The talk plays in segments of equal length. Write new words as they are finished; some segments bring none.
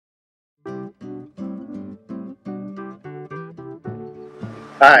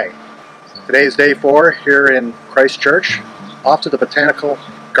Hi, today is day 4 here in Christchurch, off to the botanical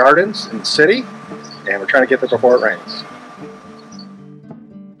gardens in the city, and we're trying to get there before it rains.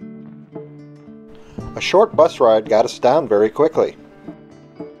 A short bus ride got us down very quickly.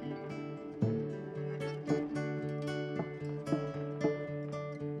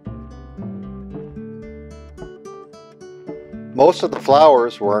 Most of the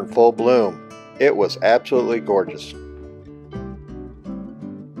flowers were in full bloom. It was absolutely gorgeous.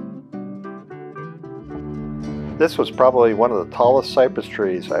 This was probably one of the tallest cypress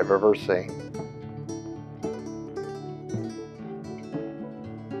trees I've ever seen.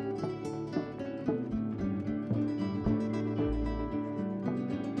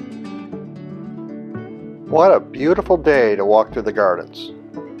 What a beautiful day to walk through the gardens.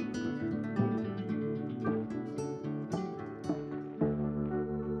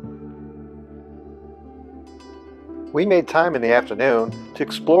 We made time in the afternoon to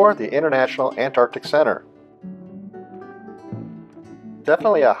explore the International Antarctic Center.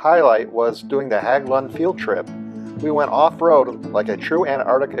 Definitely a highlight was doing the Haglund field trip. We went off-road like a true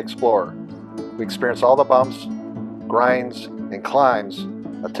Antarctic explorer. We experienced all the bumps, grinds, and climbs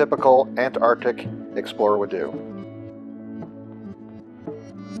a typical Antarctic explorer would do.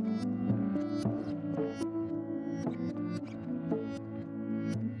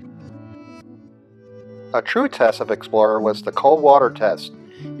 A true test of explorer was the cold water test.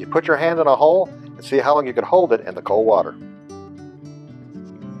 You put your hand in a hole and see how long you could hold it in the cold water.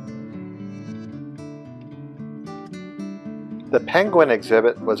 The penguin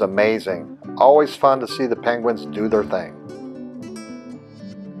exhibit was amazing. Always fun to see the penguins do their thing.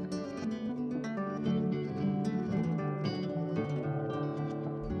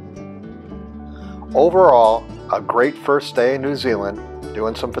 Overall, a great first day in New Zealand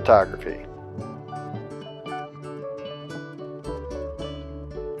doing some photography.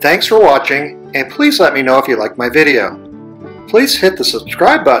 Thanks for watching, and please let me know if you liked my video. Please hit the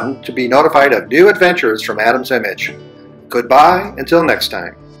subscribe button to be notified of new adventures from Adam's Image. Goodbye until next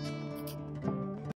time.